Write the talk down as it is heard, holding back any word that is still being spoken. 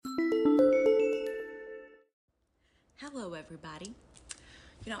everybody.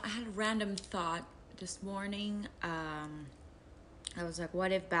 I had a random thought this morning. I was like,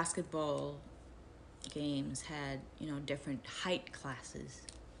 what if basketball games had, different height classes?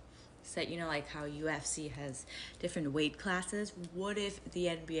 So, like how UFC has different weight classes. What if the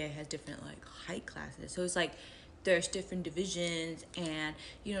NBA has different, height classes? So it's like there's different divisions, and,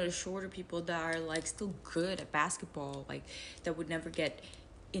 the shorter people that are, still good at basketball, that would never get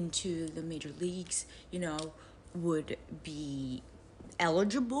into the major leagues, would be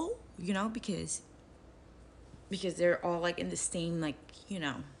eligible, because they're all in the same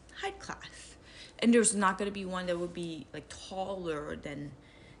height class, and there's not going to be one that would be taller than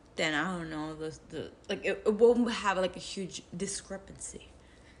I don't know, it won't have a huge discrepancy.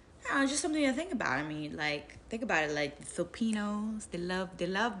 I don't know, just something to think about. I mean, think about it. The Filipinos, they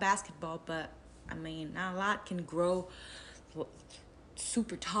love basketball, but I mean, not a lot can grow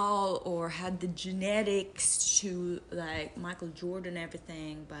super tall or had the genetics to Michael Jordan and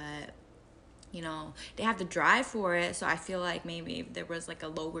everything, but they have the drive for it. So I feel like maybe if there was a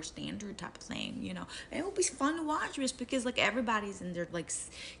lower standard type of thing, it would be fun to watch, just because everybody's in their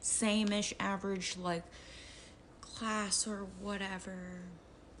same-ish average class or whatever.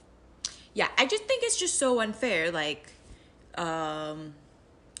 Yeah, I just think it's just so unfair,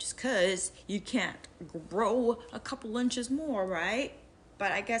 just because you can't grow a couple inches more, right?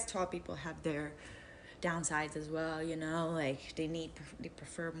 But I guess tall people have their downsides as well, they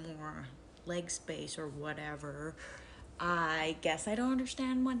prefer more leg space or whatever. I guess I don't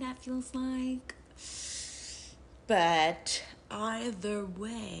understand what that feels like. But either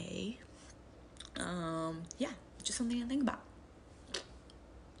way, yeah, just something to think about.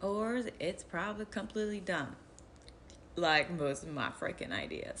 Or it's probably completely dumb, like most of my freaking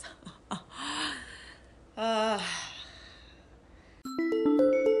ideas.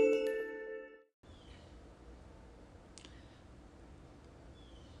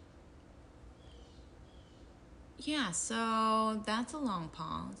 Yeah, so that's a long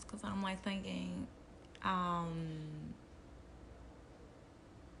pause because I'm thinking, I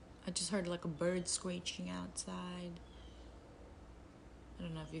just heard a bird screeching outside. I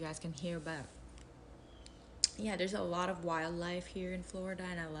don't know if you guys can hear, but yeah, there's a lot of wildlife here in Florida,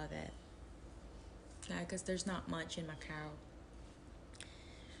 and I love it. Yeah, because there's not much in Macau.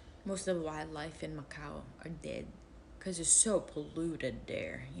 Most of the wildlife in Macau are dead because it's so polluted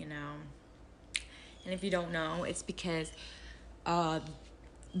there, And if you don't know, it's because the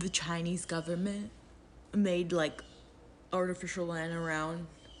Chinese government made artificial land around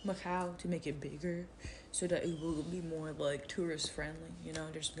Macau to make it bigger, so that it will be more tourist friendly.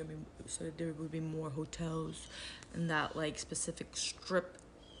 There's gonna be, so there would be more hotels in that specific strip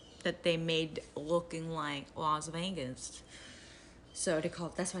that they made looking like Las Vegas. So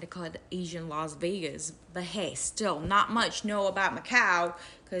that's why they call it Asian Las Vegas. But hey, still not much know about Macau,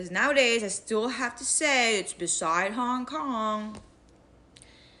 because nowadays I still have to say it's beside Hong Kong.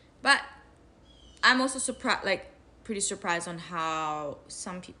 But I'm also pretty surprised on how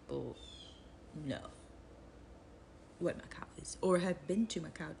some people know what Macau is, or have been to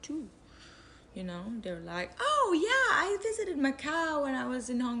Macau too. They're like, oh yeah, I visited Macau when I was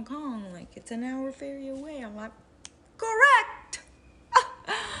in Hong Kong. It's an hour ferry away. I'm like, correct.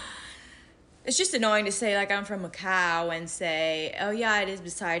 It's just annoying to say I'm from Macau and say, oh yeah, it is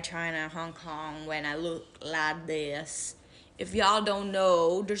beside China, Hong Kong, when I look like this. If y'all don't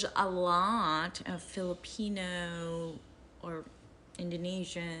know, there's a lot of Filipino or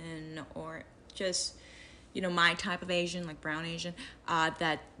Indonesian or just, my type of Asian, brown Asian,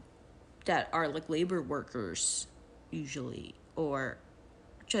 that are labor workers usually, or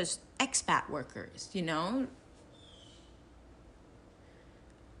just expat workers,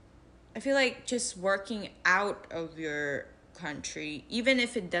 I feel like just working out of your country, even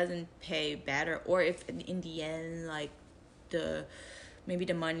if it doesn't pay better, or if in the end, maybe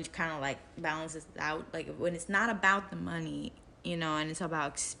the money kind of balances out. When it's not about the money, and it's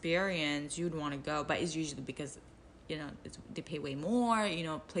about experience, you'd want to go. But it's usually because, they pay way more,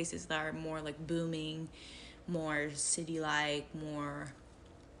 places that are more booming, more city-like, more,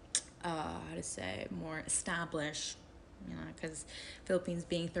 more established. Because Philippines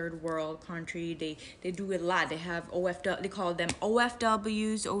being third world country, they do it a lot. They have OFW, they call them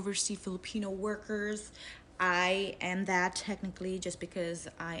OFWs, overseas Filipino workers. I am that technically, just because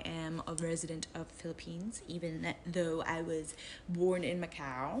I am a resident of Philippines, even though I was born in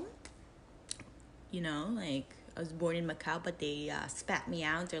Macau. I was born in Macau, but they spat me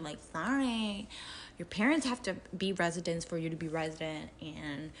out. They're like, sorry, your parents have to be residents for you to be resident.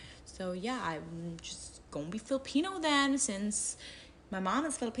 And so, yeah, I'm just gonna be Filipino then, since my mom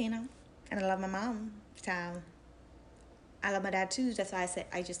is Filipino, and I love my mom. So, I love my dad too. That's why I said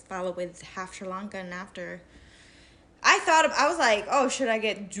I just follow with half Sri Lanka and after. I was like, oh, should I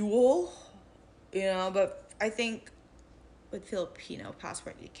get dual? You know, but I think with Filipino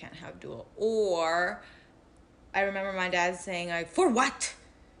passport you can't have dual. Or I remember my dad saying like, for what?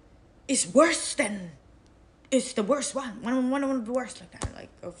 It's worse than. It's the worst one of the worst, like that, like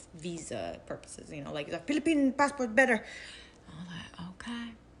of visa purposes, you know, like the Philippine passport better. I was like,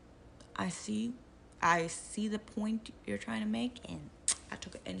 okay, I see the point you're trying to make, and I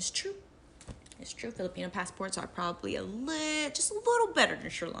took it, and it's true. It's true. Filipino passports are probably just a little better than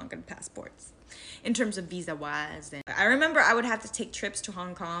Sri Lankan passports in terms of visa wise. And I remember I would have to take trips to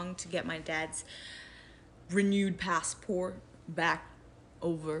Hong Kong to get my dad's renewed passport back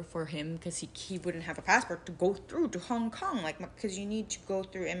over for him because he wouldn't have a passport to go through to Hong Kong, like, because you need to go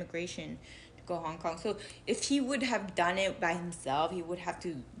through immigration to go Hong Kong. So if he would have done it by himself, he would have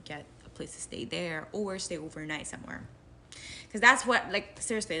to get a place to stay there or stay overnight somewhere, because that's what, like,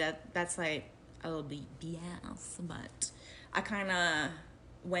 seriously, that's like a little bit BS. But I kind of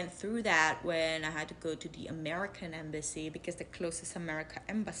went through that when I had to go to the American embassy, because the closest American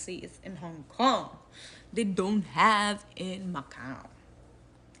embassy is in Hong Kong. They don't have in Macau.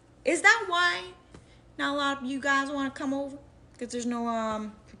 Is that why not a lot of you guys want to come over? Because there's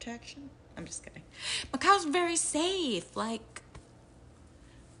no protection? I'm just kidding. Macau's very safe. Like,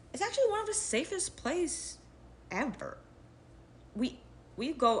 it's actually one of the safest places ever. We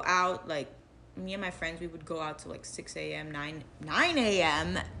go out, like, me and my friends, we would go out to like 6 a.m., 9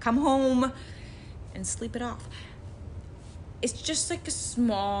 a.m., come home and sleep it off. It's just like a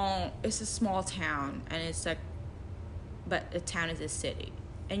small town, and it's like, but the town is a city.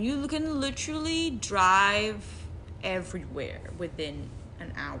 And you can literally drive everywhere within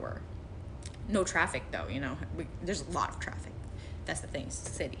an hour. No traffic, though, you know. There's a lot of traffic. That's the thing, it's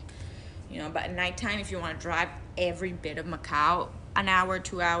the city. You know, but at nighttime, if you want to drive every bit of Macau, an hour,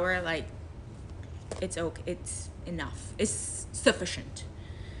 2 hour, like, it's okay. It's enough. It's sufficient.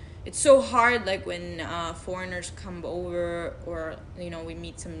 It's so hard, like, when foreigners come over, or, you know, we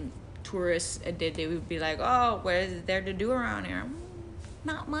meet some tourists, and they would be like, oh, what is there to do around here?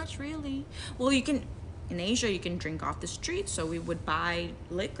 Not much, really. Well, in Asia, you can drink off the street, so we would buy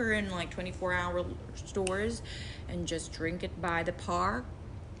liquor in like 24-hour stores and just drink it by the park,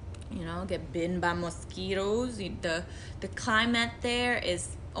 you know, get bitten by mosquitoes. The climate there is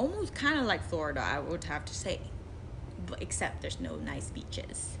almost kind of like Florida, I would have to say, but except there's no nice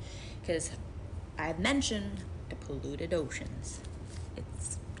beaches, because I've mentioned the polluted oceans.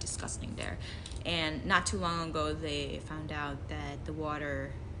 It's disgusting there. And not too long ago, they found out that the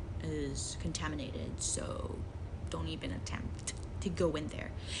water is contaminated, so don't even attempt to go in there.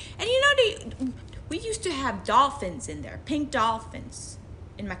 And you know, we used to have dolphins in there, pink dolphins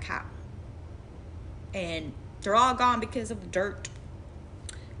in Macau. And they're all gone because of the dirt.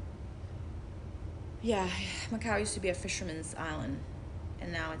 Yeah, Macau used to be a fisherman's island,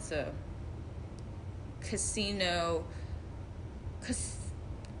 and now it's a casino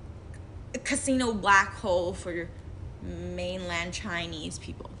black hole for mainland Chinese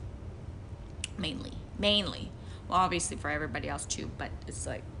people. Mainly. Well, obviously for everybody else too, but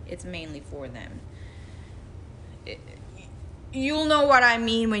it's mainly for them. You'll know what I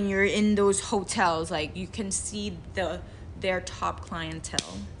mean when you're in those hotels. Like, you can see their top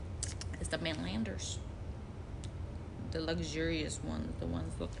clientele is the mainlanders, the luxurious ones, the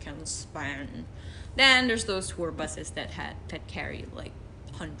ones that can spend. Then there's those tour buses that carry like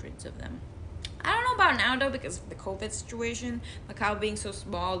hundreds of them. I don't know about now though, because of the COVID situation. Macau being so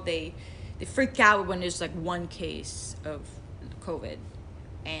small, they freak out when there's like one case of COVID,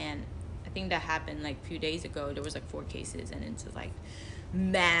 and I think that happened like a few days ago. There was like 4 cases, and it's like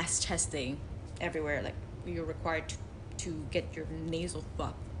mass testing everywhere. Like, you're required to get your nasal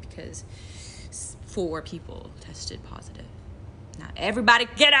swab because 4 people tested positive. Now everybody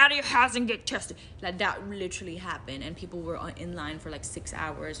get out of your house and get tested. Like, that literally happened, and people were in line for like 6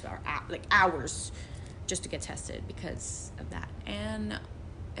 hours or like hours just to get tested because of that. And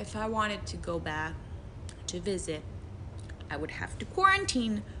if I wanted to go back to visit, I would have to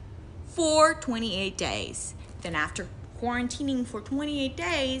quarantine for 28 days. Then after quarantining for 28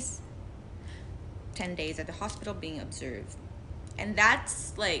 days, 10 days at the hospital being observed. And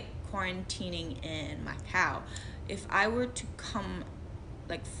that's like quarantining in Macau. If I were to come,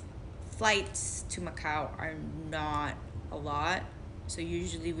 like, flights to Macau are not a lot. So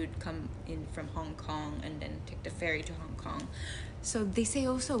usually we'd come in from Hong Kong and then take the ferry to Hong Kong. So they say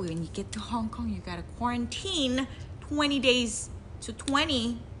also when you get to Hong Kong, you gotta quarantine 20 days. So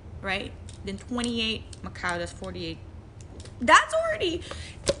 20, right? Then 28, Macau, that's 48. That's already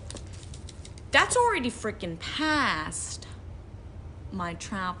freaking past my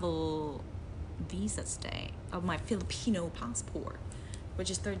travel visa stay of my Filipino passport, which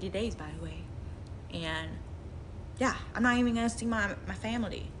is 30 days, by the way. And yeah, I'm not even gonna see my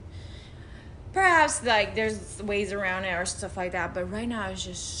family. Perhaps like there's ways around it or stuff like that, but right now it's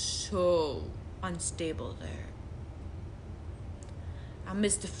just so unstable there. I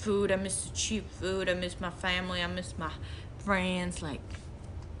miss the food, I miss the cheap food, I miss my family, I miss my friends, like,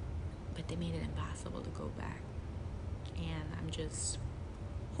 but they made it impossible to go back. And I'm just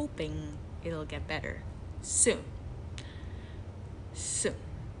hoping it'll get better soon.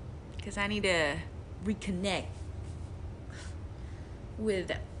 Because I need to reconnect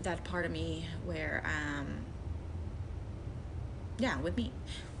with that part of me where with me,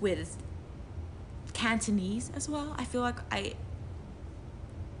 with Cantonese as well. I feel like I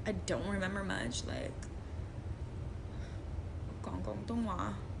don't remember much, like 講廣東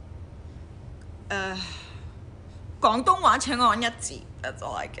話廣東話請按一字. That's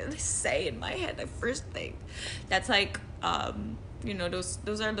all I can say in my head. The first thing, that's like you know,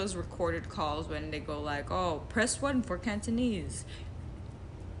 those are those recorded calls when they go like, oh, press 1 for Cantonese.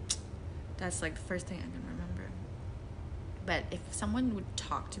 That's like the first thing I can remember. But if someone would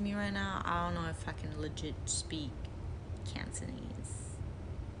talk to me right now, I don't know if I can legit speak Cantonese.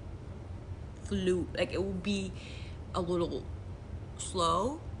 Like, it will be a little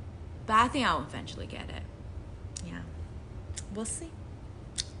slow, but I think I'll eventually get it. Yeah, we'll see.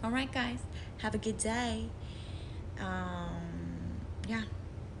 All right, guys, have a good day. Yeah,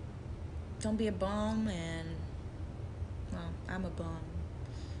 don't be a bum. And well, I'm a bum.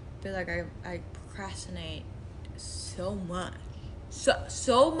 I feel like I procrastinate so much,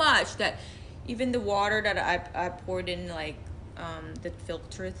 so much that even the water that I poured in, like the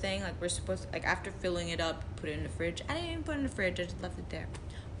filter thing, like we're supposed to, like after filling it up, put it in the fridge. I didn't even put it in the fridge, I just left it there.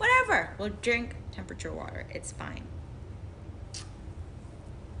 Whatever, we'll drink temperature water, it's fine.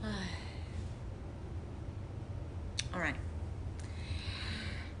 All right,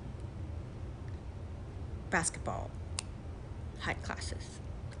 basketball, high classes,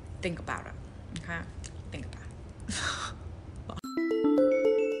 think about it, okay? Think about it.